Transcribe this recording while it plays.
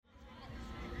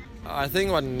I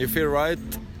think when you feel right,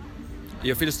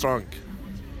 you feel strong,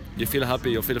 you feel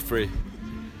happy, you feel free.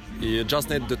 You just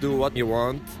need to do what you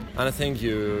want. Anything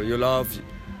you love,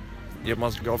 you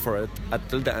must go for it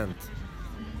until the end.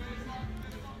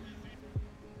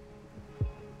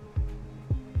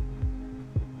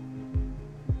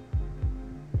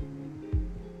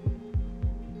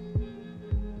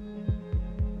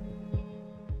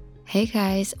 Hey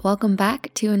guys, welcome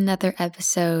back to another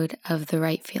episode of the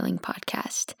Right Feeling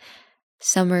podcast.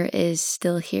 Summer is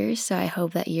still here, so I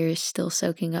hope that you're still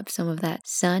soaking up some of that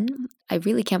sun. I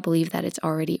really can't believe that it's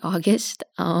already August.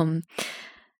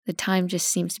 The time just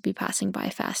seems to be passing by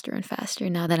faster and faster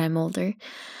now that I'm older.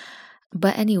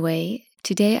 But anyway,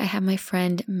 today I have my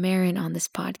friend Maren on this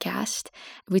podcast.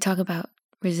 We talk about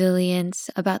resilience,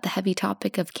 about the heavy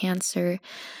topic of cancer,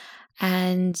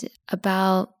 and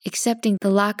about accepting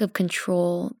the lack of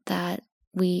control that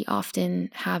we often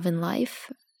have in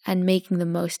life and making the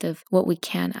most of what we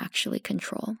can actually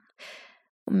control.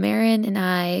 Maren and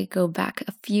I go back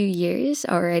a few years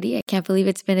already. I can't believe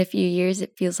it's been a few years.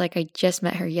 It feels like I just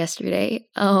met her yesterday.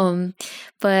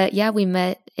 But yeah, we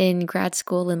met in grad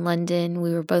school in London.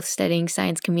 We were both studying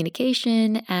science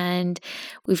communication, and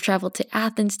we've traveled to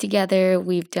Athens together.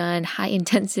 We've done high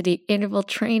intensity interval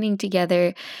training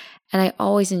together. And I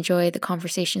always enjoy the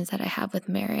conversations that I have with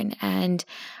Maren. And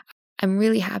I'm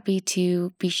really happy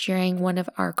to be sharing one of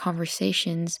our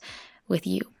conversations with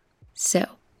you. So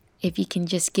if you can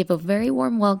just give a very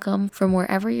warm welcome from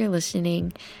wherever you're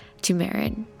listening to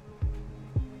Maren.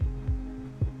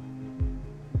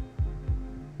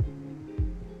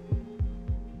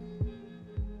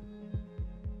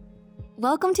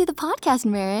 Welcome to the podcast,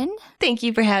 Maren. Thank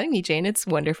you for having me, Jane. It's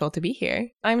wonderful to be here.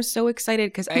 I'm so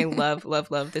excited because I love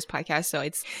this podcast. So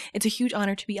it's a huge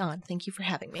honor to be on. Thank you for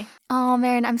having me. Oh,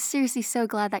 Maren, I'm seriously so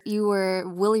glad that you were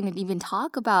willing to even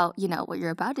talk about, what you're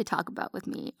about to talk about with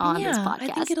me on this podcast. I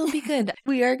think it'll be good.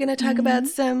 We are going to talk about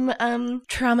some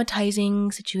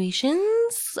traumatizing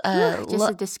situations. Just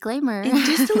a disclaimer.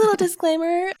 Just a little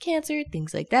disclaimer. Cancer,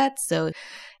 things like that. So,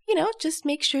 just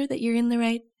make sure that you're in the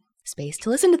right space to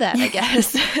listen to that, I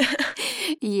guess.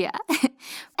 Yeah.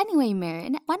 Anyway,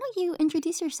 Maren, why don't you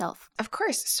introduce yourself? Of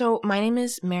course. So my name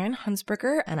is Maren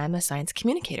Hunsberger, and I'm a science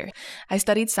communicator. I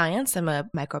studied science. I'm a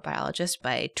microbiologist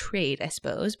by trade, I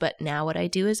suppose. But now what I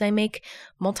do is I make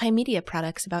multimedia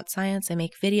products about science. I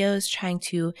make videos trying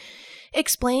to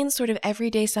explain sort of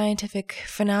everyday scientific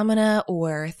phenomena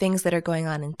or things that are going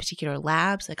on in particular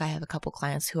labs. Like I have a couple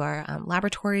clients who are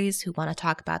laboratories who want to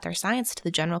talk about their science to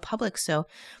the general public. So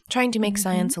trying to make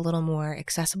science a little more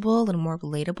accessible, a little more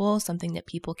relatable, something that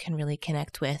people can really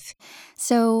connect with.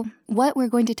 So what we're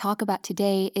going to talk about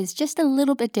today is just a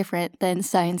little bit different than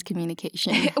science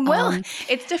communication. Well,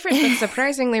 it's different but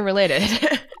surprisingly related.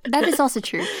 That is also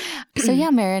true. So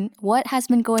yeah, Maren, what has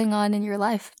been going on in your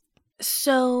life?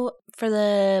 So for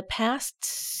the past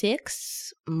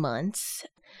 6 months,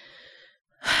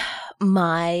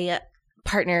 my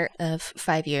partner of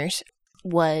 5 years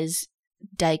was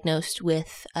diagnosed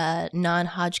with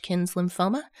non-Hodgkin's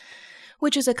lymphoma,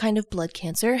 which is a kind of blood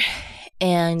cancer.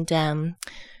 And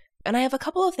I have a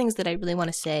couple of things that I really want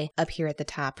to say up here at the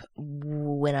top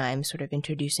when I'm sort of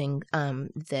introducing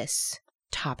this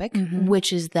topic,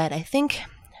 which is that I think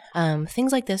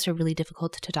things like this are really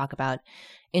difficult to talk about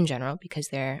in general because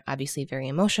they're obviously very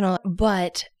emotional.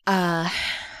 But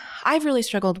I've really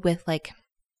struggled with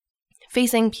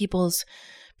facing people's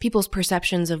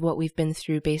perceptions of what we've been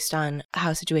through based on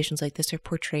how situations like this are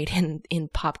portrayed in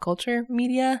pop culture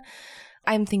media.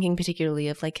 I'm thinking particularly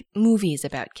of movies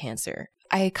about cancer.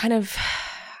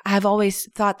 I've always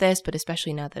thought this, but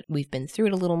especially now that we've been through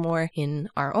it a little more in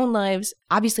our own lives,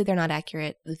 obviously they're not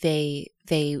accurate. They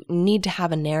need to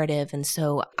have a narrative. And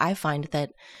so I find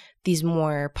that these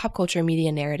more pop culture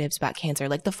media narratives about cancer,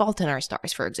 like The Fault in Our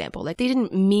Stars, for example, they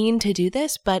didn't mean to do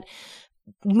this, but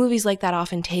movies like that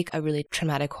often take a really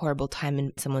traumatic, horrible time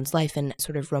in someone's life and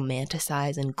sort of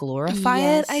romanticize and glorify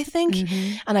it, I think.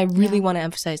 And I really want to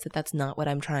emphasize that that's not what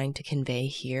I'm trying to convey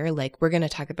here. We're going to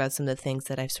talk about some of the things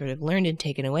that I've sort of learned and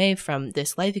taken away from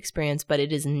this life experience, but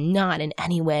it is not in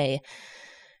any way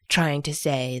trying to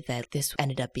say that this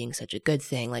ended up being such a good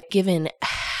thing. Given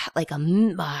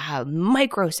a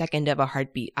microsecond of a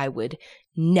heartbeat, I would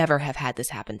never have had this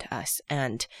happen to us.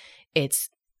 And it's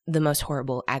the most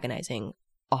horrible, agonizing,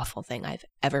 awful thing I've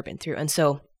ever been through. And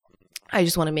so I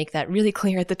just want to make that really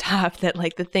clear at the top that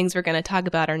like the things we're going to talk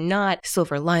about are not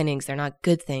silver linings. They're not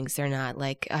good things. They're not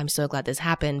like, I'm so glad this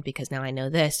happened because now I know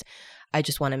this. I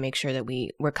just want to make sure that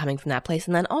we're coming from that place.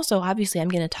 And then also, obviously, I'm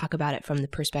going to talk about it from the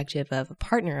perspective of a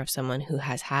partner of someone who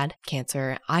has had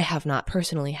cancer. I have not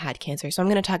personally had cancer. So I'm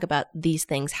going to talk about these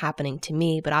things happening to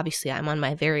me, but obviously I'm on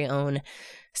my very own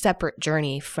separate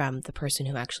journey from the person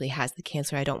who actually has the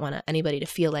cancer. I don't want anybody to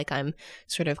feel like I'm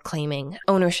sort of claiming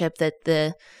ownership that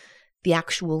the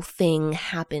actual thing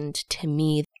happened to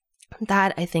me.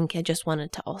 That I think I just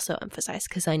wanted to also emphasize,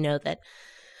 because I know that,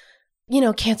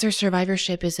 cancer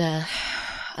survivorship is a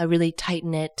really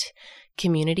tight-knit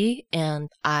community, and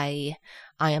I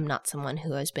am not someone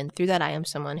who has been through that. I am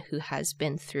someone who has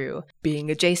been through being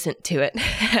adjacent to it.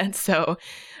 And so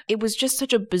it was just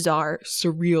such a bizarre,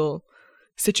 surreal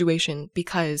situation,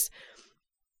 because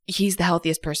he's the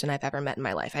healthiest person I've ever met in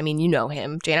my life. I mean, you know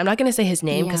him, Jane. I'm not going to say his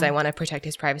name because I want to protect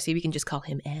his privacy. We can just call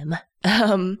him M.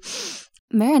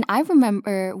 Maren, I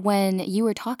remember when you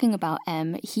were talking about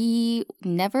M, he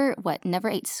never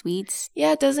ate sweets.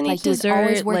 Yeah, doesn't eat dessert. He was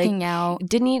always working out.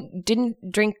 Didn't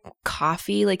drink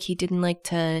coffee. Like, he didn't like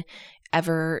to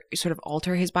ever sort of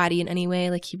alter his body in any way.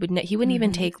 Like, he wouldn't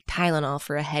even take Tylenol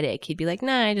for a headache. He'd be like,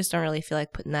 nah, I just don't really feel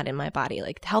like putting that in my body.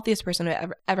 Like, the healthiest person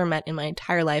I've ever met in my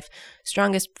entire life,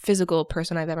 strongest physical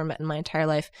person I've ever met in my entire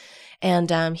life.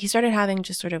 And he started having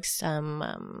just sort of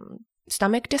some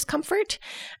stomach discomfort.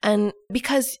 And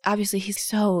because obviously he's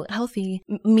so healthy,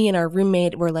 me and our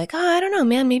roommate were like, I don't know,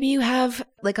 man, maybe you have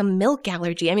like a milk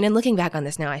allergy. I mean, and looking back on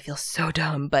this now, I feel so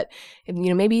dumb, but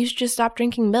maybe you should just stop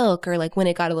drinking milk. Or like when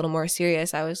it got a little more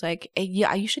serious, I was like, hey,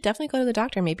 yeah, you should definitely go to the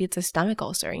doctor. Maybe it's a stomach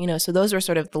ulcer, so those were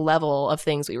sort of the level of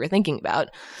things we were thinking about.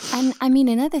 And I mean,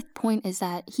 another point is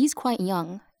that he's quite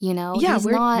young, Yeah, he's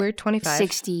we're 25.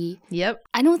 60. Yep.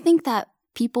 I don't think that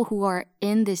people who are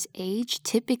in this age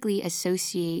typically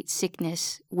associate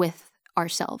sickness with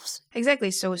ourselves.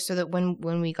 Exactly. So that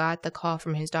when we got the call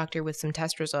from his doctor with some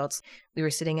test results, we were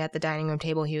sitting at the dining room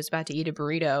table. He was about to eat a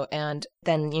burrito. And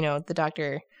then, the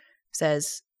doctor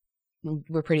says,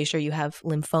 we're pretty sure you have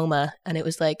lymphoma. And it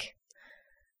was like,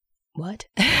 what?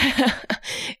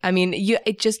 I mean,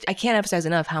 I can't emphasize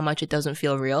enough how much it doesn't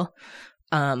feel real.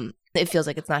 It feels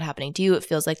like it's not happening to you. It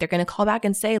feels like they're going to call back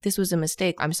and say, this was a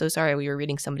mistake. I'm so sorry. We were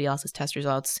reading somebody else's test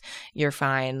results. You're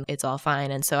fine. It's all fine.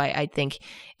 And so I think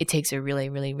it takes a really,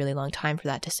 really, really long time for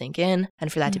that to sink in and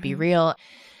for that to be real.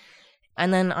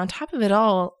 And then on top of it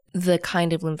all, the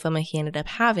kind of lymphoma he ended up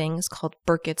having is called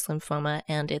Burkitt's lymphoma,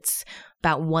 and it's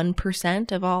about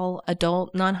 1% of all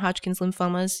adult non-Hodgkin's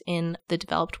lymphomas in the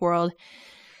developed world.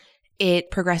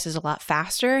 It progresses a lot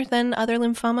faster than other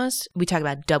lymphomas. We talk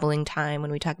about doubling time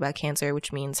when we talk about cancer,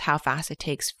 which means how fast it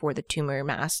takes for the tumor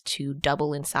mass to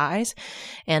double in size.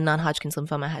 And non-Hodgkin's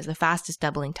lymphoma has the fastest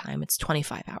doubling time. It's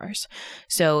 25 hours.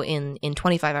 So in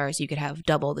 25 hours, you could have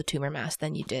double the tumor mass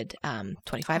than you did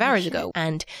 25 hours ago.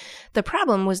 And the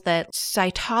problem was that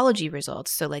cytology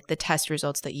results, so like the test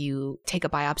results that you take a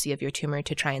biopsy of your tumor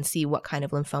to try and see what kind of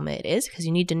lymphoma it is, because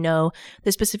you need to know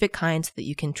the specific kind so that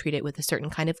you can treat it with a certain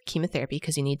kind of chemotherapy,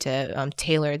 because you need to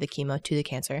tailor the chemo to the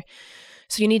cancer.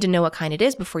 So you need to know what kind it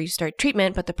is before you start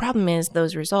treatment. But the problem is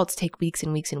those results take weeks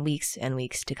and weeks and weeks and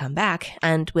weeks to come back.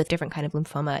 And with different kind of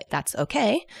lymphoma, that's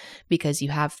okay because you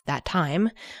have that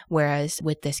time. Whereas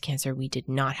with this cancer, we did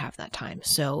not have that time.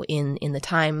 So in the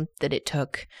time that it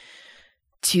took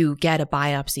to get a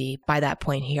biopsy, by that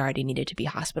point, he already needed to be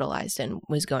hospitalized and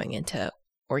was going into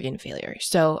organ failure.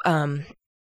 So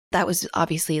that was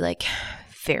obviously like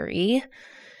very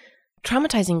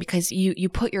traumatizing, because you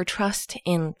put your trust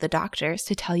in the doctors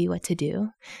to tell you what to do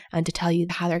and to tell you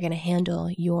how they're going to handle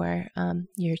your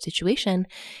situation.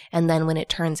 And then when it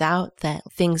turns out that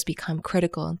things become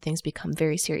critical and things become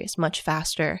very serious much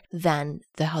faster than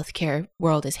the healthcare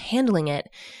world is handling it,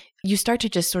 you start to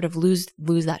just sort of lose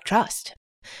that trust.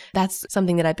 That's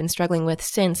something that I've been struggling with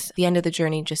since the end of the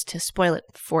journey, just to spoil it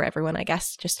for everyone, I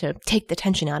guess, just to take the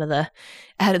tension out of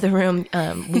the room.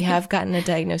 We have gotten a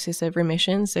diagnosis of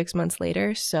remission 6 months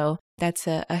later, so that's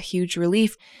a huge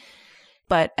relief.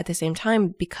 But at the same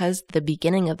time, because the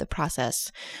beginning of the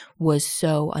process was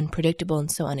so unpredictable and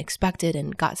so unexpected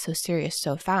and got so serious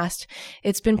so fast,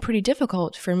 it's been pretty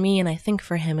difficult for me, and I think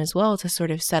for him as well, to sort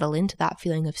of settle into that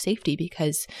feeling of safety,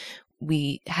 because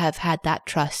we have had that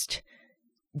trust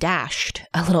dashed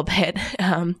a little bit,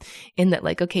 in that,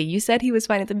 like, okay, you said he was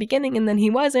fine at the beginning and then he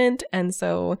wasn't. And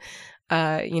so,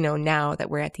 now that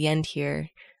we're at the end here,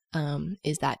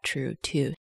 is that true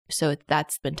too? So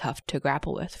that's been tough to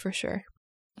grapple with for sure.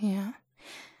 Yeah.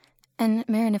 And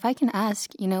Maren, if I can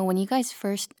ask, when you guys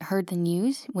first heard the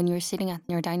news, when you were sitting at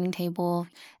your dining table,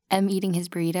 eating his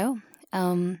burrito,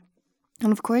 And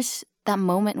of course, that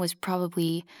moment was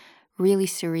probably really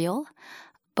surreal.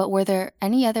 But were there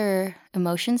any other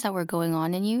emotions that were going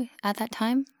on in you at that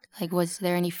time? Like, was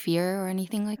there any fear or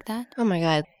anything like that? Oh my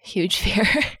God, huge fear.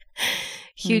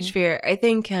 Huge Mhm. fear. I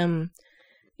think,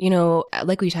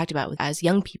 like we talked about as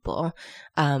young people,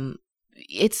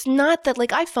 it's not that,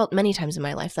 like, I felt many times in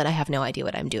my life that I have no idea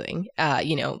what I'm doing.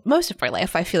 Most of my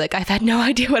life, I feel like I've had no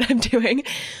idea what I'm doing.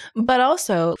 But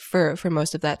also for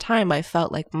most of that time, I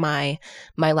felt like my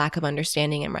lack of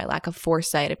understanding and my lack of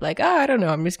foresight of like, I don't know,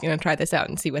 I'm just going to try this out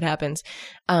and see what happens,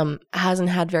 hasn't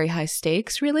had very high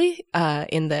stakes, really,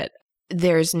 in that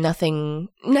there's nothing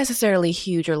necessarily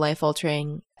huge or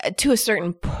life-altering to a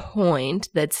certain point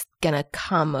that's going to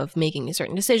come of making a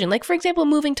certain decision. Like, for example,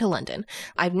 moving to London.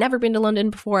 I've never been to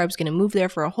London before. I was going to move there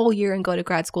for a whole year and go to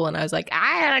grad school. And I was like,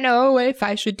 I don't know if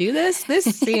I should do this. This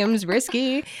seems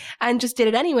risky. And just did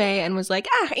it anyway and was like,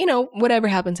 whatever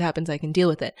happens, happens. I can deal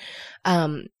with it.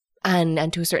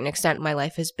 And to a certain extent, my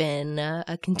life has been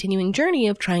a continuing journey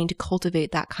of trying to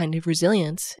cultivate that kind of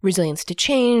resilience to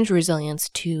change, resilience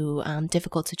to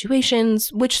difficult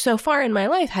situations, which so far in my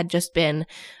life had just been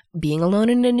being alone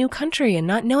in a new country and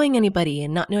not knowing anybody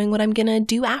and not knowing what I'm going to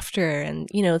do after and,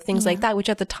 things like that, which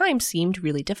at the time seemed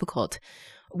really difficult.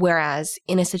 Whereas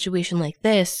in a situation like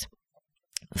this,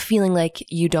 feeling like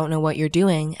you don't know what you're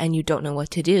doing and you don't know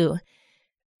what to do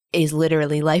is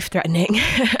literally life-threatening.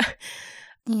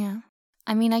 Yeah.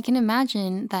 I mean, I can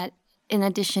imagine that in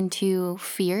addition to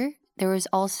fear, there was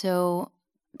also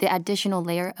the additional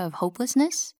layer of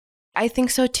hopelessness. I think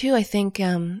so too. I think,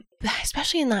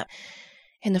 especially in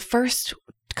the first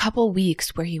couple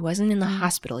weeks where he wasn't in the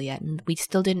hospital yet, and we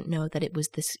still didn't know that it was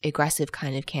this aggressive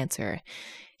kind of cancer,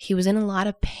 he was in a lot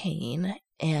of pain,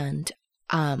 and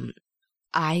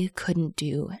I couldn't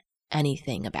do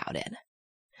anything about it.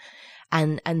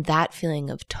 And that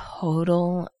feeling of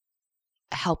total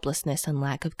helplessness and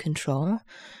lack of control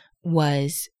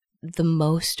was the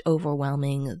most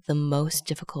overwhelming, the most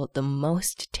difficult, the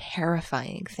most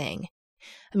terrifying thing.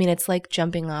 I mean, it's like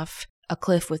jumping off a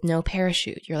cliff with no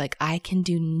parachute. You're like, I can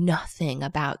do nothing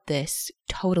about this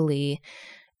totally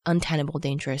untenable,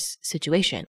 dangerous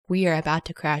situation. We are about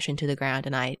to crash into the ground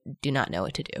and I do not know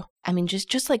what to do. I mean,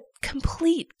 just like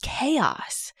complete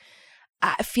chaos.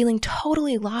 Feeling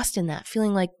totally lost in that,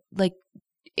 feeling like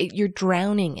you're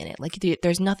drowning in it, like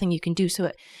there's nothing you can do.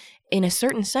 So in a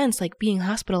certain sense, like being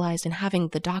hospitalized and having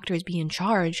the doctors be in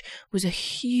charge was a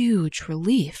huge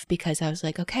relief, because I was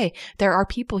like, okay, there are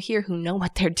people here who know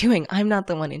what they're doing. I'm not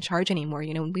the one in charge anymore.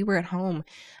 When we were at home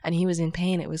and he was in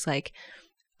pain, it was like,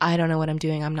 I don't know what I'm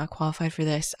doing. I'm not qualified for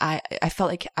this. I felt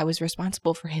like I was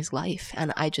responsible for his life,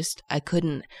 and I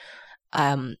couldn't,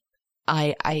 I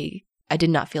did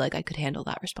not feel like I could handle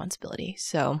that responsibility.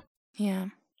 So Yeah.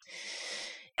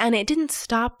 And it didn't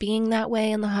stop being that way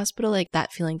in the hospital. Like,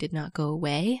 that feeling did not go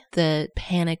away. The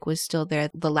panic was still there.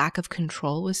 The lack of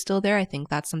control was still there. I think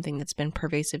that's something that's been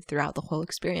pervasive throughout the whole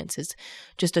experience, is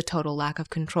just a total lack of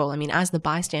control. I mean, as the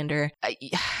bystander,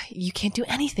 you can't do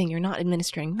anything. You're not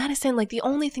administering medicine. Like, the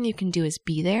only thing you can do is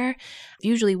be there.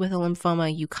 Usually with a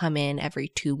lymphoma, you come in every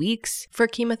 2 weeks for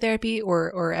chemotherapy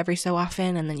or every so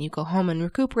often, and then you go home and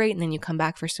recuperate, and then you come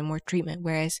back for some more treatment.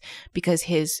 Whereas because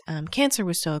his cancer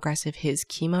was so aggressive, his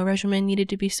chemo regimen needed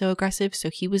to be so aggressive. So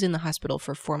he was in the hospital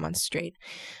for 4 months straight,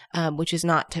 which is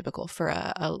not typical for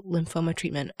a lymphoma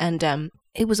treatment. And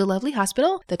it was a lovely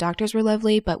hospital. The doctors were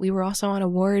lovely, but we were also on a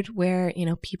ward where,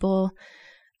 people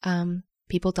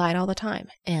died all the time,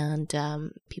 and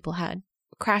people had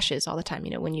crashes all the time.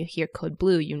 When you hear code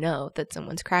blue, you know that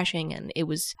someone's crashing, and it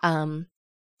was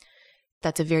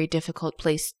that's a very difficult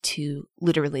place to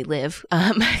literally live,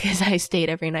 because I stayed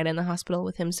every night in the hospital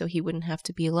with him so he wouldn't have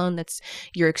to be alone.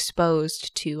 You're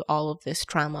exposed to all of this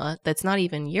trauma that's not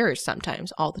even yours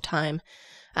sometimes, all the time.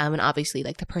 And obviously,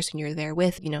 like, the person you're there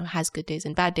with, has good days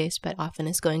and bad days, but often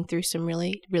is going through some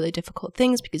really, really difficult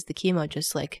things, because the chemo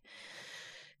just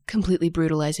completely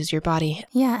brutalizes your body.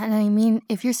 Yeah, and I mean,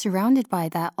 if you're surrounded by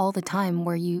that all the time,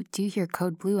 where you do hear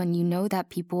code blue and you know that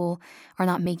people are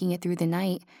not making it through the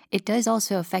night, it does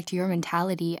also affect your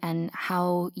mentality and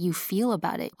how you feel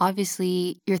about it.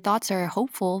 Obviously, your thoughts are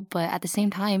hopeful, but at the same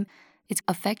time, it's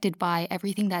affected by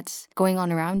everything that's going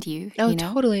on around you. Oh,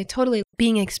 totally.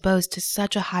 being exposed to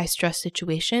such a high stress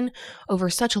situation over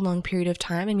such a long period of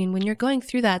time. I mean, when you're going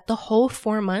through that, the whole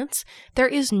 4 months, there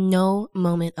is no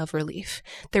moment of relief.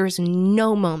 There is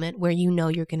no moment where you know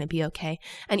you're going to be okay.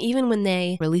 And even when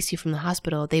they release you from the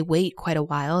hospital, they wait quite a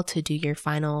while to do your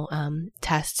final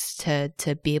tests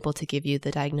to be able to give you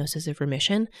the diagnosis of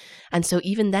remission. And so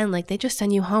even then, like, they just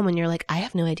send you home and you're like, I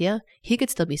have no idea. He could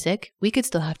still be sick. We could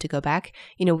still have to go back.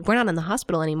 You know, we're not in the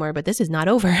hospital anymore, but this is not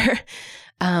over.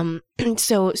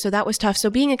 So that was tough. So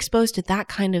being exposed to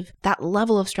that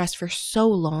level of stress for so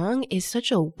long is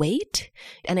such a weight,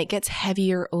 and it gets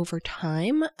heavier over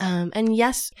time. And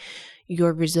yes,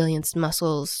 your resilience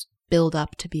muscles build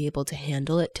up to be able to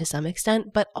handle it to some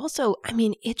extent, but also, I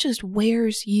mean, it just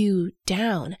wears you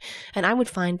down. And I would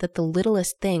find that the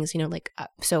littlest things, you know, like,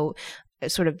 so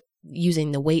sort of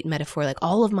using the weight metaphor, like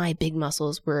all of my big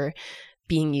muscles were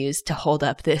being used to hold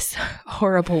up this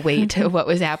horrible weight of what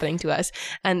was happening to us.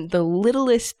 And the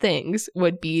littlest things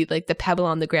would be like the pebble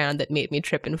on the ground that made me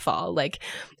trip and fall. Like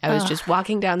I was just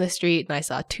walking down the street and I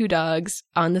saw 2 dogs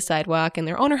on the sidewalk, and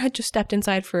their owner had just stepped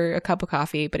inside for a cup of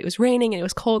coffee, but it was raining and it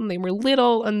was cold and they were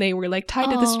little and they were like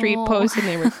tied to the street post and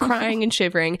they were crying and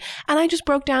shivering. And I just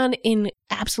broke down in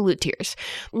absolute tears.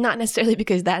 Not necessarily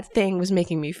because that thing was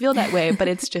making me feel that way, but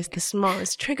it's just the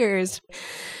smallest triggers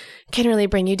can really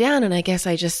bring you down. And I guess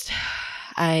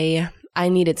I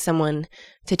needed someone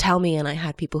to tell me, and I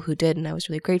had people who did, and I was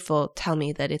really grateful, tell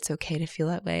me that it's okay to feel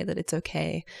that way, that it's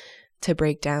okay to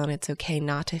break down. It's okay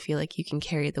not to feel like you can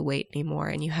carry the weight anymore,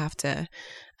 and you have to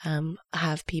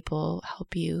have people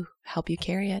help you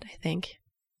carry it, I think.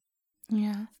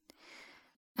 Yeah.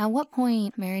 At what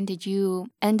point, Maren, did you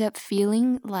end up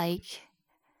feeling like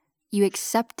you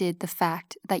accepted the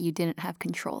fact that you didn't have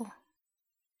control?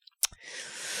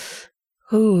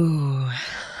 Ooh.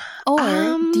 Or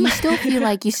do you still feel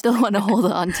like you still want to hold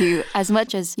on to as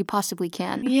much as you possibly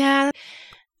can? Yeah.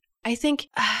 I think,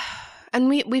 and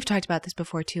we've talked about this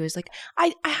before too, is like,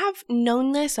 I have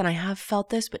known this and I have felt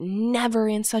this, but never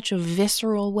in such a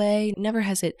visceral way. Never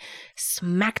has it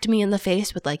smacked me in the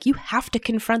face with like, you have to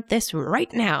confront this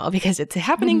right now because it's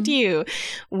happening to you,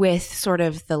 with sort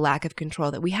of the lack of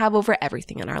control that we have over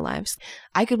everything in our lives.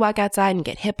 I could walk outside and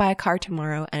get hit by a car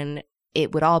tomorrow and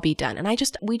it would all be done. And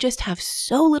we just have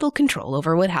so little control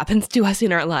over what happens to us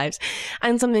in our lives.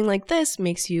 And something like this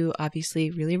makes you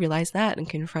obviously really realize that and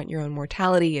confront your own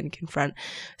mortality and confront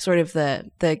sort of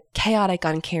the chaotic,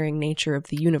 uncaring nature of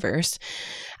the universe.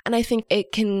 And I think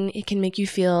it can make you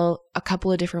feel a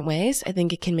couple of different ways. I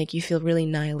think it can make you feel really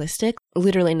nihilistic.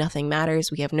 Literally nothing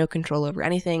matters. We have no control over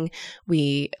anything.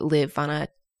 We live on a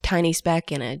tiny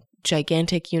speck in a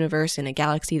gigantic universe in a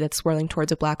galaxy that's swirling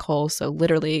towards a black hole. So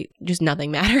literally just nothing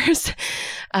matters.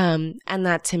 And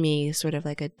that to me is sort of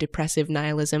like a depressive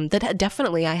nihilism that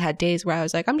definitely I had days where I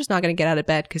was like, I'm just not going to get out of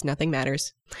bed because nothing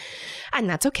matters. And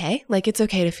that's okay. Like, it's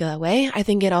okay to feel that way. I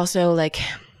think it also like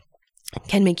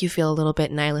can make you feel a little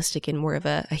bit nihilistic in more of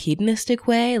a hedonistic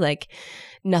way. Like,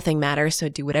 nothing matters, so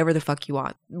do whatever the fuck you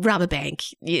want. Rob a bank,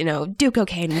 you know, do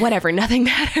cocaine, whatever, nothing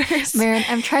matters. Maren,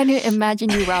 I'm trying to imagine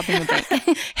you robbing a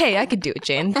bank. Hey, I could do it,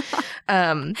 Jane.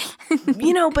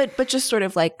 You know, but just sort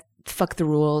of like, fuck the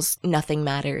rules, nothing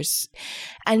matters.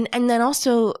 And then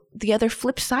also the other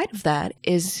flip side of that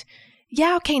is,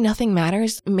 yeah, okay, nothing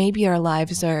matters. Maybe our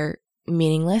lives are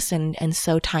meaningless and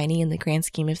so tiny in the grand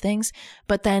scheme of things,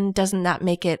 but then doesn't that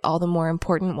make it all the more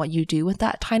important what you do with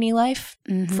that tiny life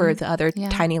for the other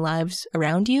tiny lives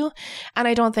around you? And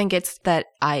I don't think it's that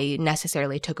I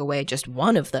necessarily took away just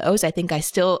one of those. I think I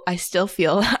still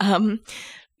feel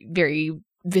very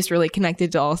viscerally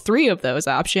connected to all 3 of those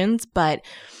options, but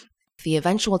the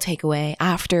eventual takeaway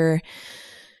after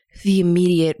the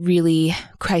immediate, really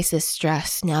crisis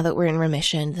stress, now that we're in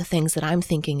remission, the things that I'm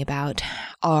thinking about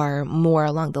are more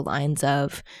along the lines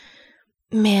of,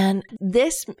 man,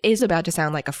 this is about to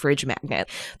sound like a fridge magnet.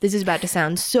 This is about to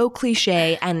sound so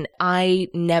cliche, and I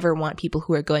never want people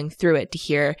who are going through it to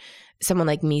hear someone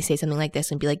like me say something like this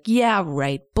and be like, yeah,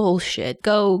 right, bullshit.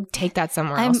 Go take that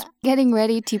somewhere else. I'm getting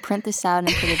ready to print this out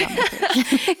and put it on the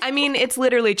fridge. I mean, it's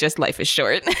literally just life is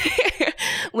short.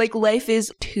 Like, life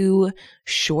is too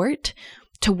short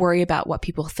to worry about what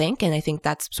people think. And I think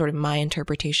that's sort of my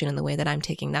interpretation and the way that I'm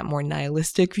taking that more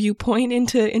nihilistic viewpoint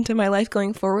into my life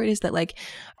going forward, is that like,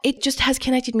 it just has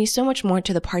connected me so much more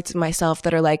to the parts of myself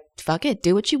that are like, fuck it,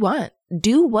 do what you want.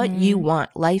 Do what you want.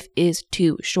 Life is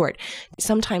too short.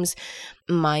 Sometimes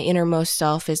my innermost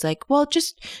self is like, well,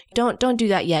 just don't do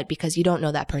that yet because you don't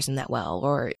know that person that well,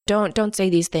 or don't say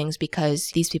these things because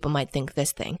these people might think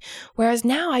this thing. Whereas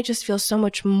now I just feel so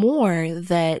much more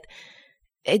that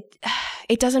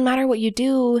it doesn't matter what you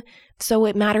do, so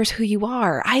it matters who you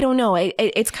are. I don't know.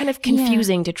 It's kind of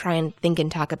confusing to try and think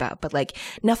and talk about, but like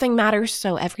nothing matters,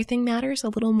 so everything matters a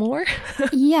little more.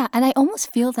 Yeah, and I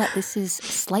almost feel that this is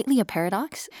slightly a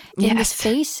paradox. In the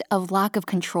space of lack of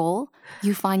control,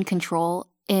 you find control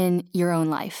in your own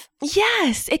life.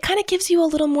 Yes, it kind of gives you a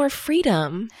little more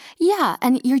freedom. Yeah,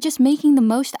 and you're just making the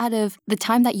most out of the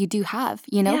time that you do have,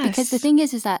 you know? Yes. Because the thing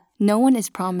is that no one is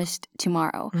promised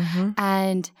tomorrow. Mm-hmm.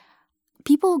 And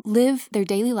people live their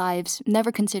daily lives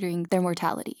never considering their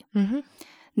mortality. Mm-hmm.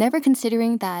 Never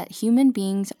considering that human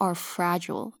beings are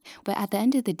fragile. But at the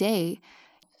end of the day,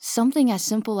 something as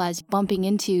simple as bumping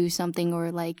into something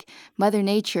or like Mother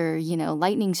Nature, you know,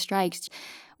 lightning strikes,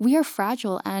 we are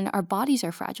fragile and our bodies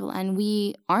are fragile and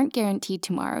we aren't guaranteed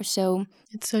tomorrow. So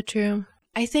it's so true.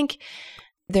 I think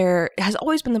there has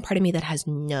always been the part of me that has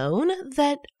known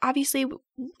that obviously,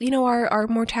 you know, our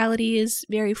mortality is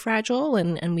very fragile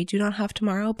and we do not have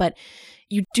tomorrow, but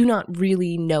you do not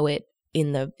really know it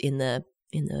in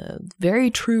the very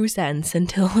true sense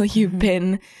until you've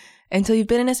been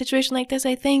in a situation like this,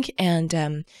 I think.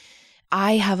 And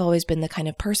I have always been the kind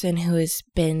of person who has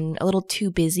been a little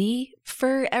too busy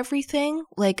for everything.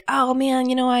 Like, oh man,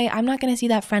 you know, I'm not going to see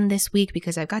that friend this week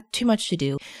because I've got too much to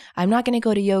do. I'm not going to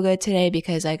go to yoga today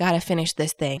because I got to finish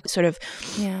this thing. Sort of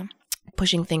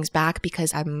pushing things back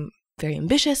because I'm very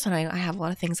ambitious and I have a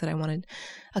lot of things that I want to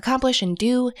accomplish and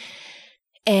do.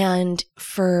 And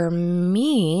for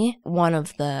me, one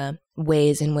of the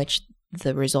ways in which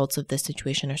the results of this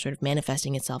situation are sort of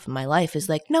manifesting itself in my life is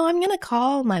like, no, I'm going to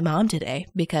call my mom today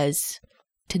because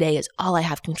today is all I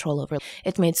have control over.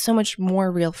 It's made so much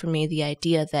more real for me the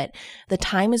idea that the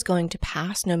time is going to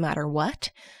pass no matter what,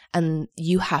 and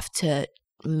you have to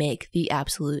make the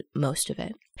absolute most of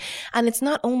it. And it's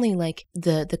not only like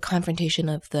the confrontation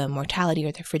of the mortality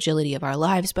or the fragility of our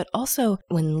lives, but also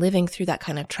when living through that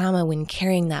kind of trauma, when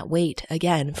carrying that weight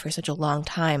again for such a long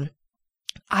time,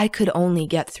 I could only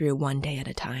get through one day at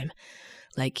a time.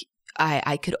 Like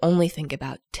I could only think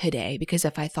about today, because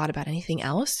if I thought about anything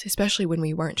else, especially when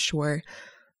we weren't sure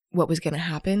what was going to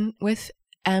happen with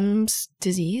M's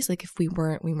disease, like if we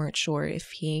weren't sure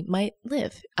if he might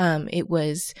live, it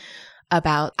was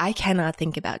about, I cannot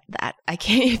think about that. I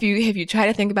can't, if you try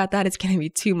to think about that, it's going to be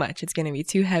too much. It's going to be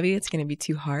too heavy. It's going to be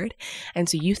too hard. And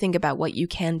so you think about what you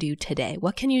can do today.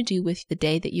 What can you do with the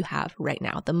day that you have right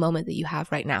now, the moment that you have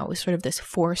right now, with sort of this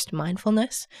forced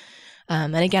mindfulness.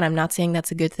 And again, I'm not saying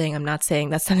that's a good thing. I'm not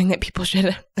saying that's something that people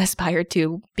should aspire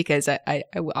to, because I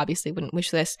obviously wouldn't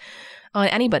wish this on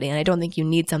anybody. And I don't think you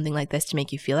need something like this to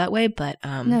make you feel that way. But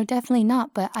no, definitely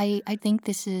not. But I think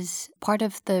this is part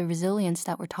of the resilience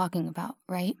that we're talking about,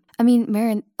 right? I mean,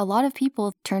 Maren, a lot of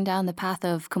people turn down the path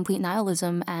of complete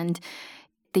nihilism and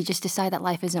they just decide that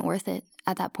life isn't worth it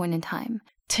at that point in time.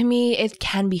 To me, it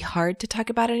can be hard to talk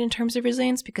about it in terms of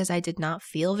resilience because I did not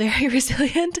feel very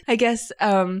resilient. I guess,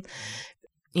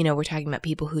 you know, we're talking about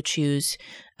people who choose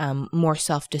more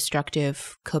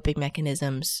self-destructive coping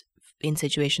mechanisms in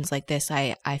situations like this.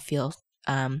 I feel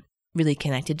really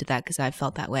connected to that because I've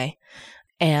felt that way.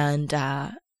 And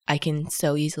I can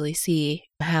so easily see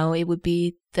how it would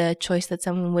be the choice that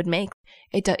someone would make.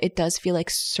 It does feel like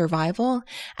survival.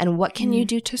 And what can you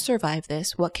do to survive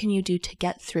this? What can you do to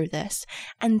get through this?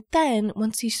 And then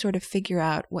once you sort of figure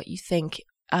out what you think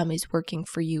is working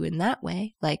for you in that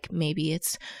way, like maybe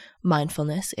it's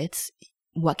mindfulness, it's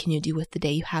what can you do with the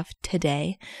day you have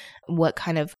today? What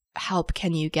kind of help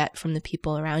can you get from the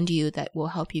people around you that will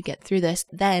help you get through this?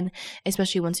 Then,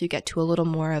 especially once you get to a little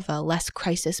more of a less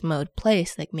crisis mode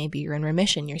place, like maybe you're in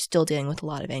remission, you're still dealing with a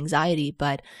lot of anxiety,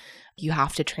 but you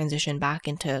have to transition back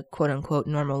into quote unquote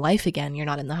normal life again. You're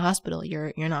not in the hospital.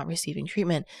 You're not receiving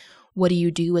treatment. What do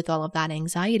you do with all of that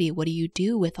anxiety? What do you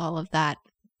do with all of that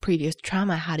previous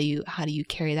trauma? How do you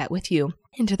carry that with you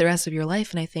into the rest of your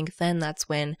life? And I think then that's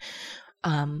when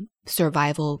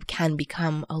survival can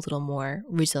become a little more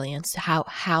resilience.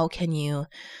 How can you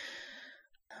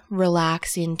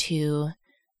relax into,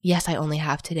 yes, I only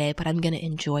have today, but I'm going to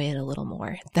enjoy it a little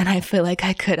more than I feel like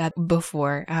I could have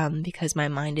before, because my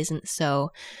mind isn't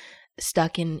so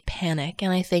stuck in panic.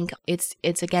 And I think it's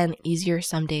again easier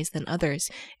some days than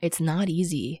others. It's not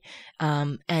easy.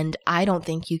 And I don't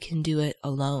think you can do it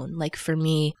alone. Like for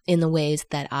me, in the ways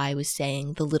that I was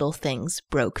saying, the little things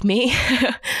broke me.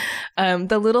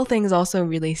 The little things also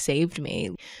really saved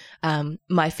me.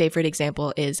 My favorite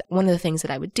example is one of the things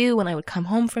that I would do when I would come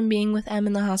home from being with Em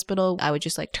in the hospital. I would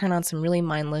just like turn on some really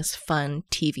mindless, fun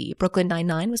TV. Brooklyn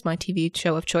Nine-Nine was my TV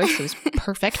show of choice. It was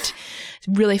perfect.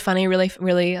 Really funny, really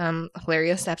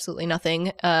hilarious. Absolutely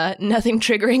nothing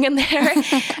triggering in there.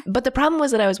 But the problem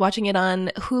was that I was watching it on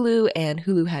Hulu, and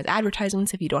Hulu has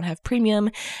advertisements if you don't have premium.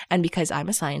 And because I'm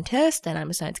a scientist and I'm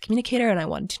a science communicator and I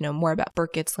wanted to know more about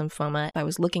Burkitt's lymphoma, I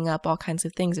was looking up all kinds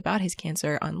of things about his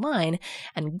cancer online,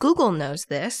 and Google knows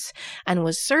this and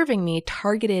was serving me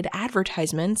targeted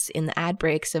advertisements in the ad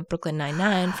breaks of Brooklyn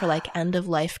Nine-Nine for like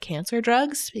end-of-life cancer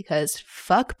drugs, because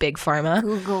fuck Big Pharma.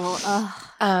 Google.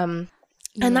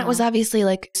 And that was obviously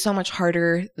like so much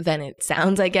harder than it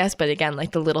sounds, I guess. But again,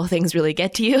 like the little things really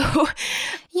get to you.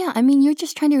 Yeah, I mean, you're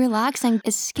just trying to relax and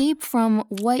escape from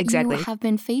what you have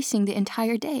been facing the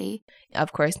entire day.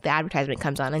 Of course, the advertisement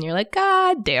comes on and you're like,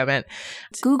 God damn it.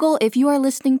 Google, if you are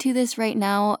listening to this right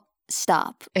now,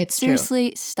 stop. It's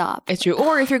Seriously, true. Stop. It's true.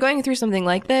 Or if you're going through something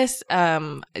like this,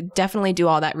 definitely do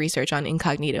all that research on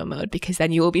incognito mode, because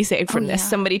then you will be saved from this.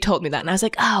 Somebody told me that and I was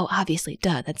like, oh, obviously,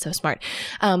 duh, that's so smart.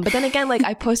 But then again, like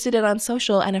I posted it on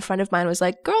social and a friend of mine was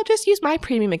like, girl, just use my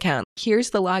premium account. Here's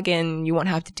the login. You won't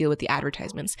have to deal with the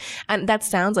advertisements. And that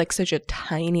sounds like such a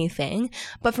tiny thing.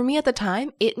 But for me at the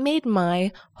time, it made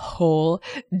my whole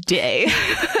day.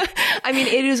 I mean,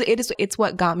 it's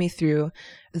what got me through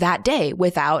that day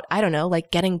without, I don't know, like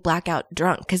getting blackout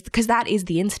drunk, because that is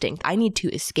the instinct. I need to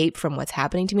escape from what's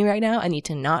happening to me right now. I need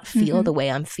to not feel the way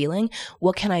I'm feeling.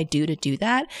 What can I do to do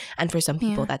that? And for some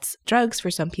people, that's drugs.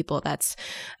 For some people, that's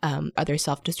other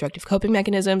self-destructive coping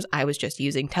mechanisms. I was just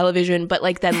using television, but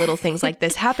like then little things like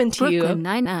this happen to you. Brooklyn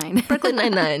Nine-Nine. Brooklyn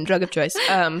Nine-Nine, drug of choice.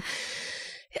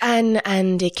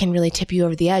 And it can really tip you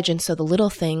over the edge. And so the little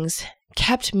things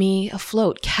kept me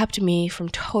afloat, kept me from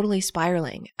totally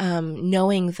spiraling,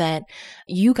 knowing that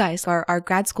you guys are our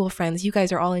grad school friends. You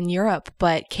guys are all in Europe,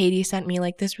 but Katie sent me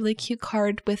like this really cute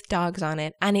card with dogs on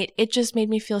it. And it just made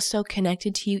me feel so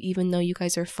connected to you, even though you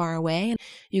guys are far away.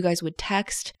 You guys would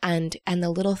text, and the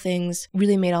little things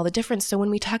really made all the difference. So when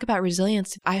we talk about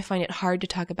resilience, I find it hard to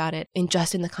talk about it in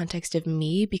the context of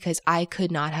me, because I could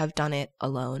not have done it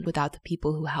alone without the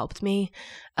people who helped me.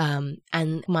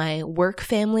 And my work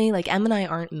family, like Em and I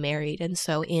aren't married. And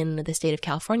so in the state of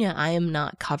California, I am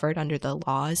not covered under the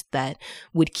laws that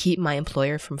would keep my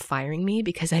employer from firing me,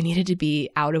 because I needed to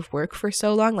be out of work for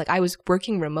so long. Like I was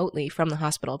working remotely from the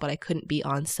hospital, but I couldn't be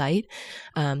on site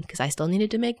because I still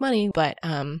needed to make money. But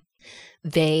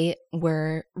they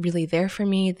were really there for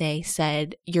me. They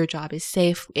said, your job is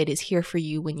safe. It is here for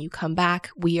you when you come back.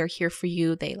 We are here for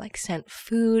you. They like sent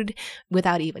food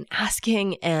without even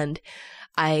asking. And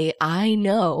I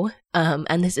know,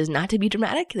 and this is not to be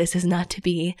dramatic, this is not to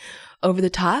be over the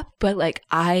top, but like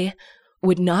I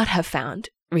would not have found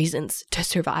reasons to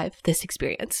survive this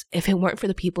experience if it weren't for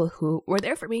the people who were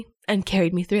there for me and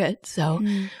carried me through it. So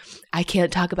I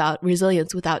can't talk about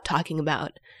resilience without talking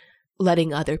about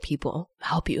letting other people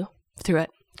help you through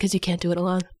it, because you can't do it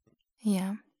alone.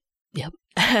 Yeah. Yep.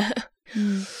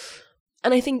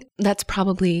 And I think that's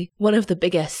probably one of the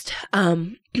biggest,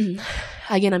 again,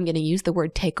 I'm going to use the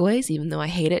word takeaways, even though I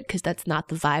hate it, because that's not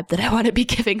the vibe that I want to be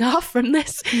giving off from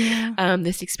this,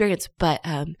 this experience. But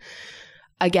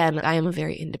again, I am a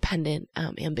very independent,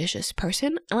 ambitious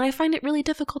person, and I find it really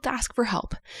difficult to ask for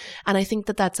help. And I think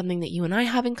that that's something that you and I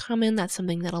have in common. That's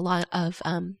something that a lot of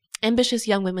ambitious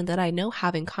young women that I know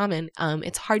have in common.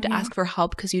 It's hard to ask for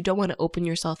help because you don't want to open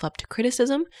yourself up to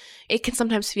criticism. It can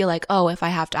sometimes feel like, oh, if I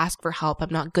have to ask for help, I'm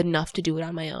not good enough to do it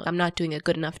on my own. I'm not doing a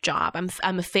good enough job.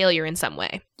 I'm a failure in some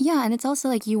way. Yeah, and it's also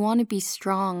like you want to be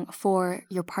strong for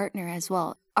your partner as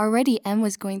well. Already, Em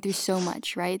was going through so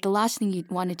much, right? The last thing you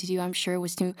wanted to do, I'm sure,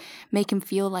 was to make him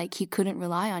feel like he couldn't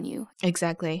rely on you.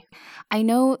 Exactly. I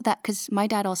know that because my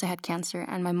dad also had cancer,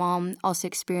 and my mom also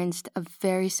experienced a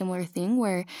very similar thing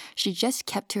where she just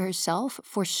kept to herself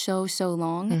for so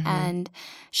long, and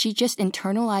she just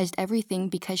internalized everything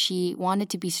because she wanted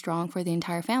to be strong for the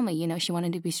entire family. You know, she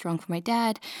wanted to be strong for my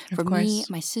dad, for me,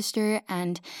 my sister,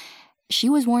 and she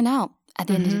was worn out at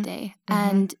the end of the day.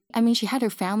 And I mean, she had her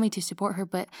family to support her,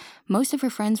 but most of her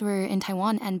friends were in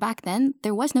Taiwan. And back then,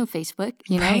 there was no Facebook,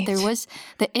 you know,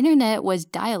 the internet was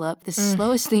dial-up, the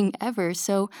slowest thing ever.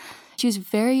 So she was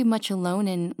very much alone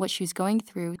in what she was going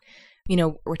through. You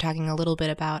know, we're talking a little bit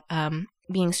about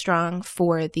being strong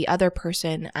for the other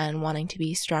person and wanting to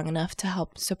be strong enough to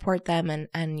help support them.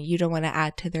 And you don't want to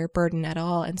add to their burden at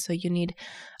all. And so you need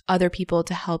other people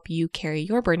to help you carry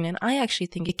your burden. And I actually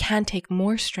think it can take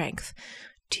more strength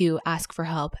to ask for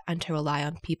help and to rely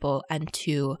on people and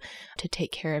to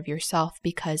take care of yourself,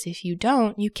 because if you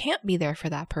don't, you can't be there for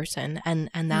that person. And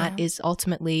that is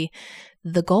ultimately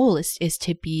the goal, is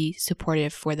to be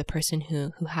supportive for the person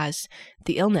who has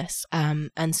the illness.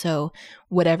 And so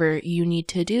whatever you need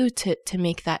to do to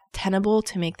make that tenable,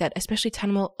 to make that especially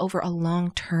tenable over a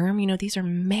long term, these are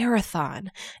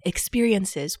marathon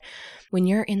experiences. When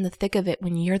you're in the thick of it,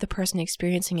 when you're the person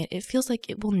experiencing it, it feels like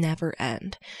it will never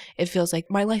end. It feels like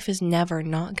my life is never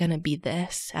not going to be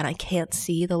this, and I can't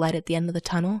see the light at the end of the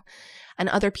tunnel. And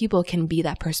other people can be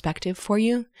that perspective for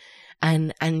you.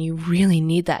 And you really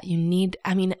need that. You need,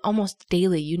 almost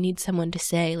daily, you need someone to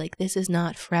say, like, this is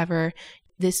not forever.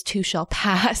 This too shall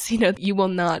pass. You will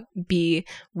not be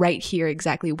right here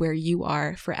exactly where you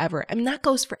are forever. That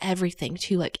goes for everything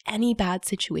too. Like any bad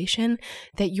situation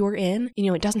that you're in,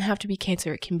 it doesn't have to be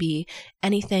cancer. It can be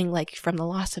anything, like from the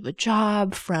loss of a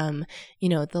job, from,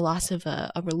 the loss of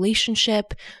a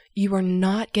relationship. You are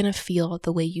not going to feel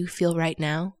the way you feel right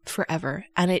now forever.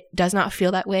 And it does not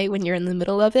feel that way when you're in the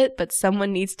middle of it, but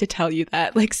someone needs to tell you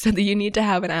that, so that you need to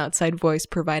have an outside voice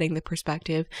providing the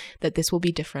perspective that this will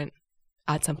be different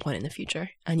at some point in the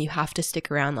future, and you have to stick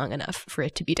around long enough for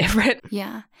it to be different.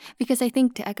 Yeah, because I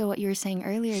think, to echo what you were saying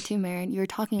earlier too, Maren, you were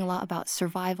talking a lot about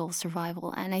survival.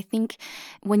 And I think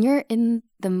when you're in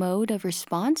the mode of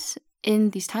response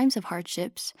in these times of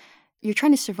hardships, you're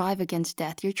trying to survive against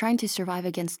death. You're trying to survive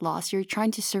against loss. You're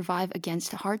trying to survive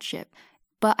against hardship.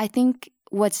 But I think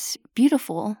what's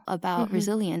beautiful about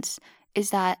resilience is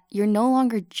that you're no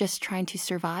longer just trying to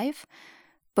survive,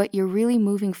 but you're really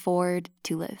moving forward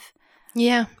to live.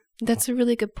 Yeah, that's a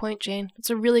really good point, Jane. It's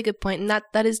a really good point. And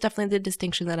that is definitely the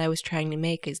distinction that I was trying to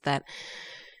make, is that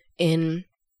in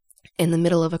the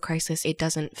middle of a crisis, it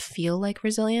doesn't feel like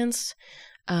resilience,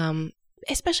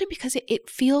 especially because it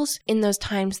feels in those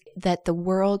times that the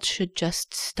world should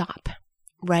just stop,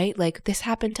 right? Like this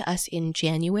happened to us in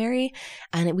January,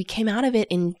 and we came out of it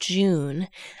in June,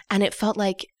 and I felt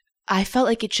like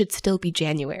it should still be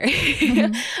January.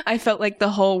 I felt like the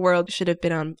whole world should have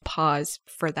been on pause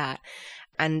for that.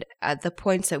 And at the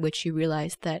points at which you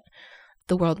realize that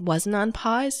the world wasn't on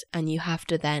pause, and you have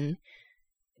to then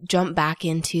jump back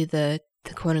into the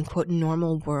quote unquote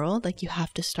normal world, like you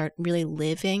have to start really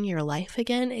living your life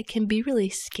again, it can be really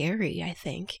scary, I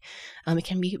think. It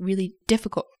can be really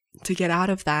difficult to get out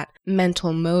of that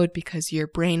mental mode, because your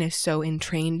brain is so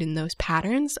entrained in those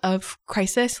patterns of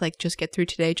crisis, like just get through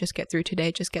today, just get through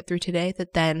today, just get through today,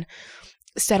 that then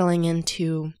settling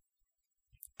into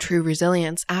true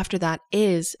resilience after that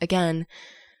is, again,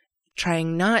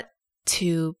 trying not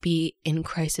to be in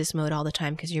crisis mode all the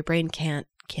time, because your brain can't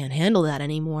handle that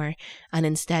anymore, and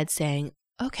instead saying,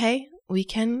 okay, we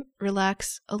can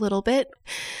relax a little bit.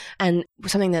 And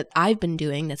something that I've been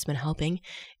doing that's been helping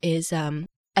is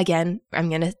again, I'm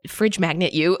going to fridge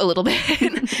magnet you a little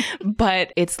bit,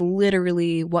 but it's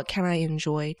literally, what can I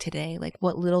enjoy today? Like,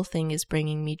 what little thing is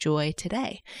bringing me joy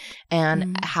today?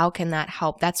 And how can that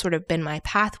help? That's sort of been my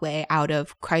pathway out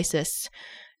of crisis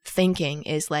thinking,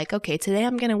 is like, okay, today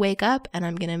I'm going to wake up and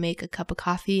I'm going to make a cup of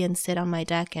coffee and sit on my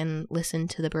deck and listen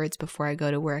to the birds before I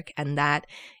go to work. And that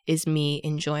is me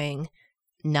enjoying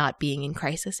not being in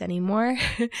crisis anymore.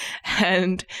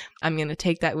 And I'm going to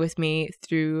take that with me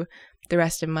through the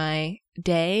rest of my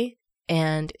day,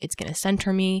 and it's going to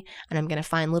center me, and I'm going to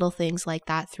find little things like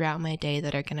that throughout my day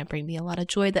that are going to bring me a lot of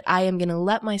joy, that I am going to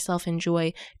let myself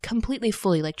enjoy completely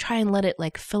fully, like try and let it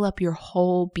like fill up your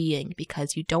whole being,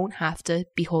 because you don't have to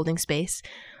be holding space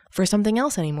for something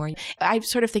else anymore. I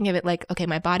sort of think of it like, okay,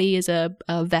 my body is a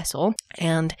vessel,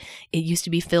 and it used to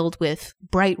be filled with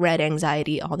bright red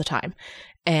anxiety all the time.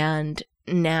 And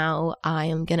now I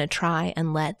am going to try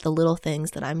and let the little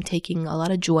things that I'm taking a lot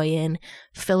of joy in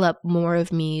fill up more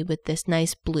of me with this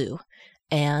nice blue.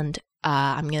 And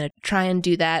I'm going to try and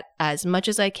do that as much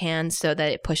as I can, so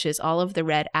that it pushes all of the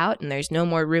red out and there's no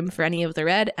more room for any of the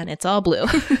red, and it's all blue.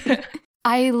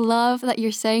 I love that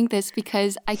you're saying this,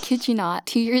 because I kid you not,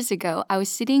 2 years ago, I was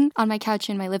sitting on my couch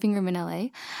in my living room in LA,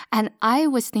 and I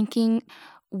was thinking,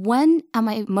 when am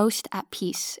I most at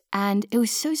peace? And it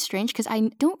was so strange, because I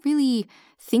don't really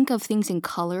think of things in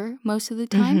color most of the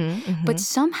time, but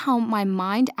somehow my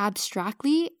mind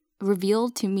abstractly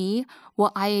revealed to me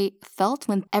what I felt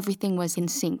when everything was in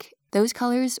sync. Those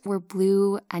colors were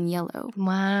blue and yellow.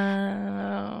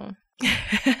 Wow.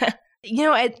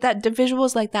 That the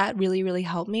visuals like that really, really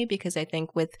help me, because I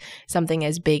think with something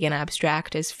as big and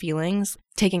abstract as feelings,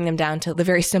 taking them down to the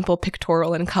very simple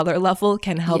pictorial and color level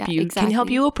can help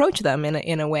you approach them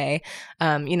in a way.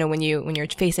 When you're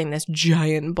facing this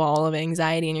giant ball of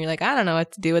anxiety and you're like, I don't know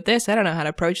what to do with this. I don't know how to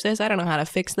approach this. I don't know how to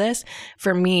fix this.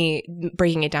 For me,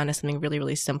 breaking it down to something really,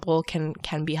 really simple can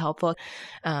be helpful,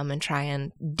 and try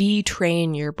and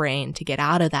detrain your brain to get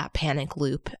out of that panic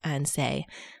loop and say,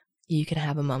 you can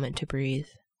have a moment to breathe.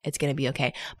 It's going to be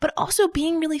okay. But also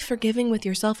being really forgiving with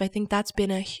yourself. I think that's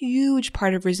been a huge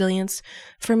part of resilience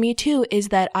for me too, is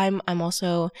that I'm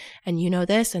also, and you know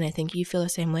this, and I think you feel the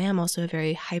same way, I'm also a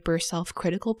very hyper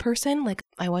self-critical person. Like,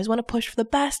 I always want to push for the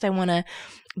best. I want to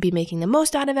be making the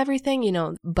most out of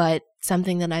everything, but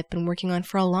something that I've been working on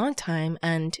for a long time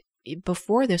and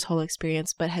before this whole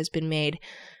experience, but has been made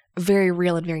very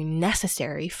real and very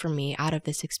necessary for me out of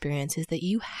this experience, is that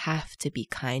you have to be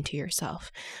kind to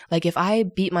yourself. Like, if I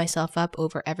beat myself up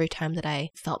over every time that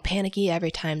I felt panicky,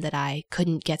 every time that I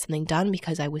couldn't get something done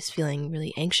because I was feeling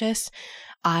really anxious,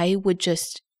 I would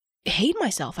just hate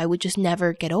myself. I would just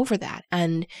never get over that.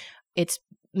 And it's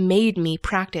made me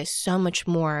practice so much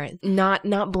more, not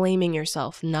blaming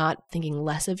yourself, not thinking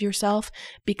less of yourself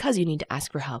because you need to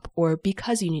ask for help, or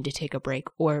because you need to take a break,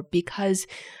 or because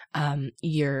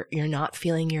you're not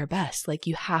feeling your best. Like,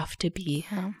 you have to be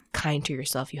kind to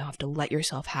yourself. You have to let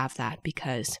yourself have that,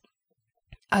 because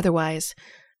otherwise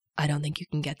I don't think you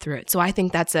can get through it. So I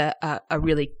think that's a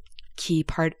really key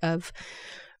part of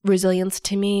resilience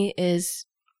to me, is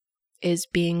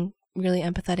being really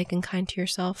empathetic and kind to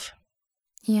yourself.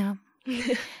 Yeah.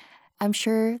 I'm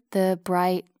sure the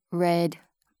bright red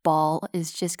ball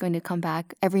is just going to come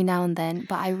back every now and then,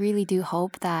 but I really do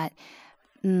hope that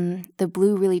the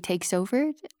blue really takes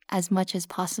over as much as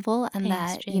possible, and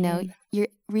Thanks, that, Jane. you're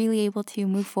really able to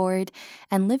move forward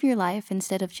and live your life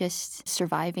instead of just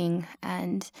surviving.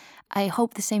 And I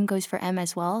hope the same goes for Em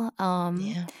as well.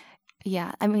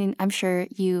 Yeah, I mean, I'm sure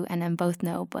you and Em both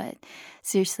know, but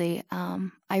seriously,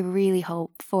 I really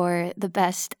hope for the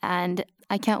best, and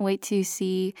I can't wait to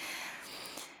see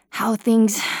how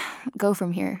things go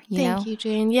from here, you know? Thank you,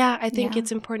 Jane. Yeah, I think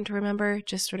it's important to remember,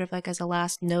 just sort of like as a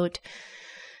last note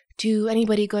to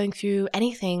anybody going through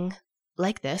anything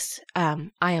like this,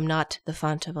 I am not the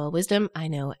font of all wisdom. I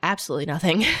know absolutely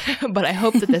nothing, but I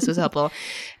hope that this was helpful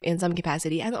in some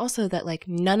capacity. And also that, like,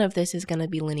 none of this is going to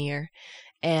be linear.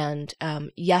 And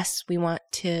yes, we want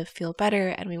to feel better,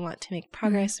 and we want to make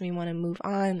progress, and we want to move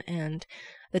on, and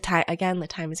the time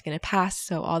is going to pass,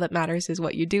 so all that matters is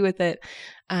what you do with it.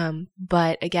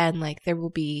 But again, like, there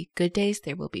will be good days,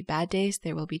 there will be bad days,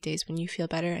 there will be days when you feel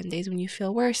better and days when you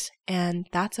feel worse, and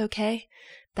that's okay.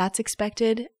 That's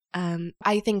expected.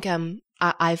 I think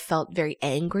I've felt very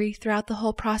angry throughout the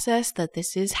whole process that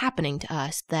this is happening to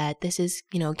us, that this is,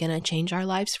 going to change our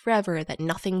lives forever, that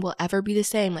nothing will ever be the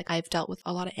same. Like, I've dealt with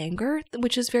a lot of anger,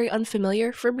 which is very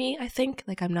unfamiliar for me, I think.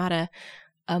 Like, I'm not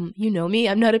you know me,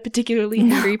 I'm not a particularly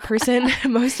angry person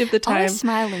most of the time. Always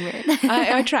smiling, Maren.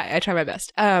 I try my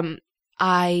best.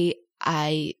 I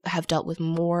have dealt with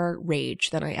more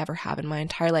rage than I ever have in my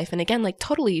entire life. And again, like,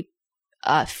 totally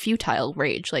futile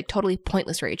rage, like totally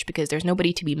pointless rage, because there's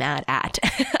nobody to be mad at.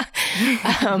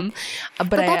 But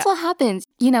that's what happens.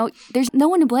 There's no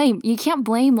one to blame. You can't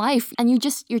blame life. And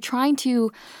you're trying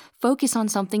to focus on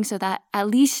something so that at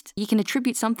least you can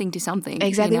attribute something to something.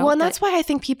 Exactly. Well, and that's why I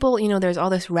think people, there's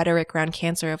all this rhetoric around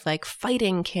cancer of like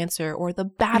fighting cancer or the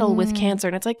battle with cancer.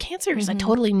 And it's like, cancer is a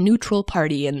totally neutral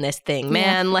party in this thing,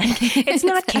 man. Yeah. Like, it's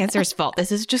not cancer's fault.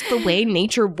 This is just the way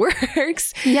nature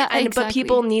works. Yeah, But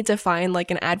people need to find like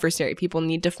an adversary. People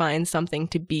need to find something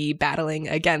to be battling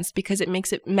against, because it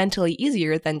makes it mentally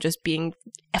easier than just being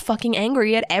fucking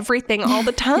angry at everything all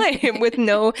the time with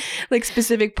no like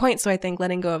specific point. So I think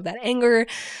letting go of that anger,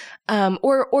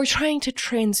 or trying to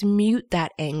transmute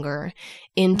that anger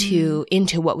into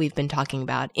what we've been talking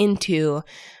about, into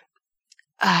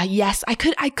yes, I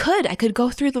could go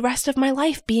through the rest of my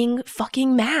life being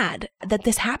fucking mad that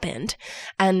this happened,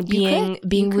 and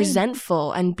being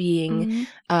resentful and being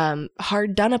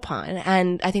hard done upon.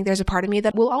 And I think there's a part of me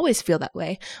that will always feel that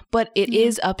way. But it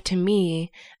is up to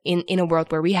me in a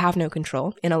world where we have no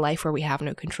control, in a life where we have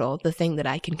no control. The thing that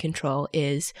I can control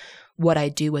is what I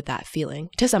do with that feeling,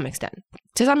 to some extent.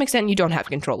 To some extent, you don't have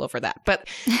control over that. But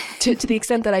to the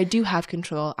extent that I do have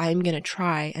control, I'm going to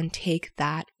try and take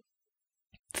that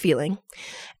feeling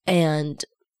and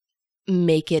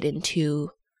make it into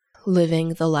living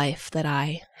the life that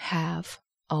I have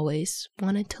always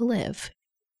wanted to live.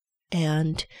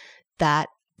 And that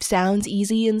sounds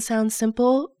easy and sounds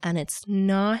simple, and it's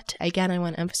not. Again, I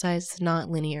want to emphasize, it's not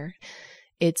linear.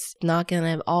 It's not going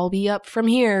to all be up from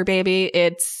here, baby.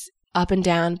 It's up and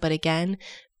down. But again,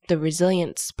 the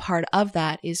resilience part of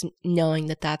that is knowing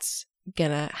that that's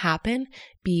going to happen,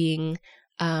 being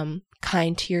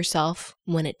kind to yourself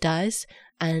when it does,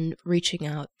 and reaching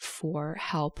out for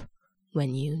help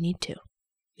when you need to.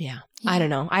 Yeah. I don't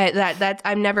know.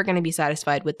 I'm never going to be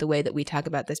satisfied with the way that we talk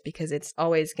about this, because it's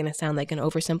always going to sound like an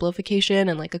oversimplification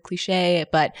and like a cliche,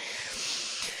 but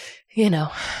you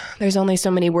know, there's only so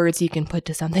many words you can put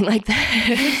to something like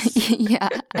that. Yeah,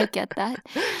 I get that.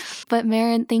 But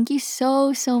Maren, thank you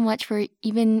so much for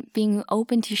even being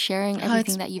open to sharing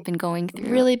everything that you've been going through.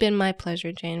 Really been my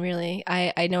pleasure, Jane, really.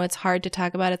 I know it's hard to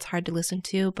talk about, it's hard to listen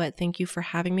to, but thank you for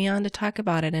having me on to talk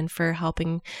about it and for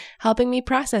helping me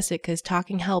process it, because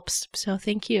talking helps. So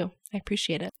thank you. I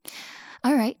appreciate it.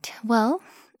 All right. Well,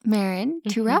 Maren,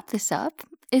 to wrap this up,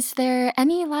 is there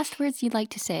any last words you'd like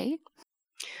to say?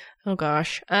 Oh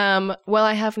gosh. Well,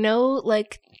 I have no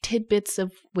tidbits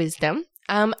of wisdom.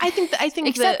 I think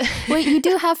Except, wait, you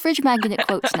do have fridge magnet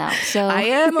quotes now, so I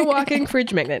am a walking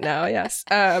fridge magnet now. Yes.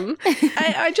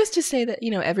 I just to say that,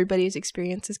 everybody's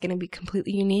experience is going to be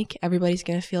completely unique. Everybody's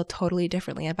going to feel totally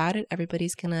differently about it.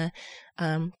 Everybody's going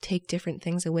to take different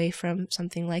things away from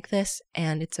something like this,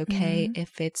 and it's okay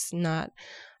if it's not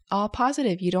all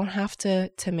positive. You don't have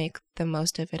to make the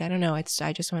most of it. I don't know. I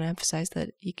just want to emphasize that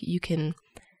you can.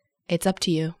 It's up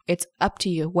to you. It's up to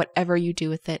you, whatever you do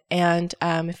with it. And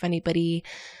if anybody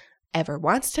ever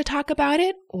wants to talk about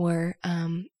it or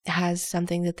has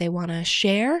something that they want to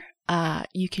share,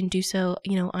 you can do so,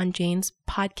 on Jane's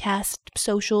podcast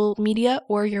social media,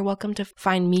 or you're welcome to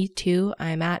find me too.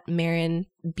 I'm at Maren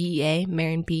B,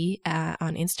 Maren B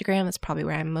on Instagram. That's probably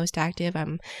where I'm most active.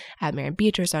 I'm at Maren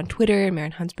Beatrice on Twitter,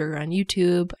 Maren Hunsberger on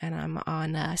YouTube, and I'm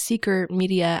on Seeker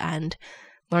Media and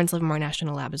Lawrence Livermore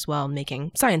National Lab as well,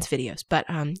 making science videos. But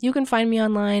you can find me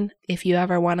online. If you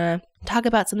ever want to talk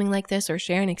about something like this or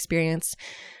share an experience,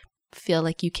 feel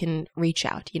like you can reach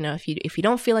out. If you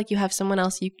don't feel like you have someone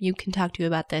else you can talk to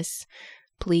about this,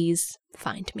 please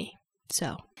find me.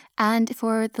 So. And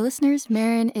for the listeners,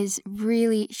 Maren is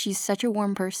she's such a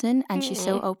warm person, and she's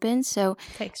so open. So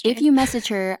thanks, Jane. If you message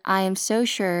her, I am so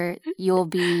sure you'll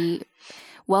be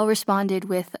well responded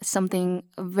with something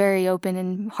very open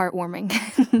and heartwarming.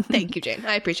 Thank you, Jane.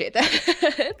 I appreciate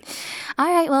that.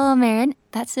 All right. Well, Maren,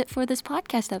 that's it for this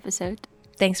podcast episode.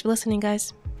 Thanks for listening,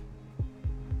 guys.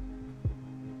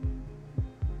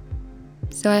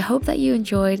 So I hope that you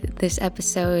enjoyed this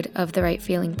episode of the Right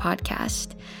Feeling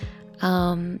podcast.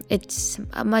 It's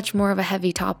a much more of a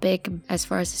heavy topic as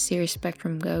far as the serious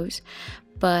spectrum goes,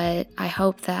 but I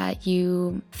hope that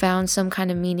you found some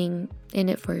kind of meaning in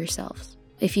it for yourselves.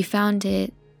 If you found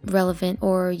it relevant,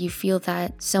 or you feel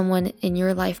that someone in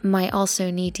your life might also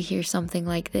need to hear something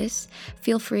like this,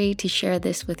 feel free to share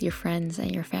this with your friends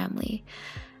and your family.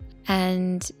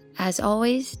 And as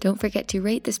always, don't forget to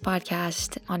rate this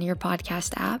podcast on your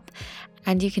podcast app.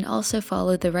 And you can also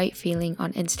follow The Right Feeling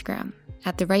on Instagram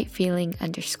at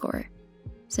therightfeeling_.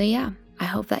 So yeah, I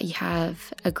hope that you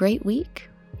have a great week.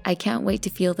 I can't wait to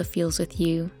feel the feels with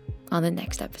you on the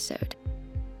next episode.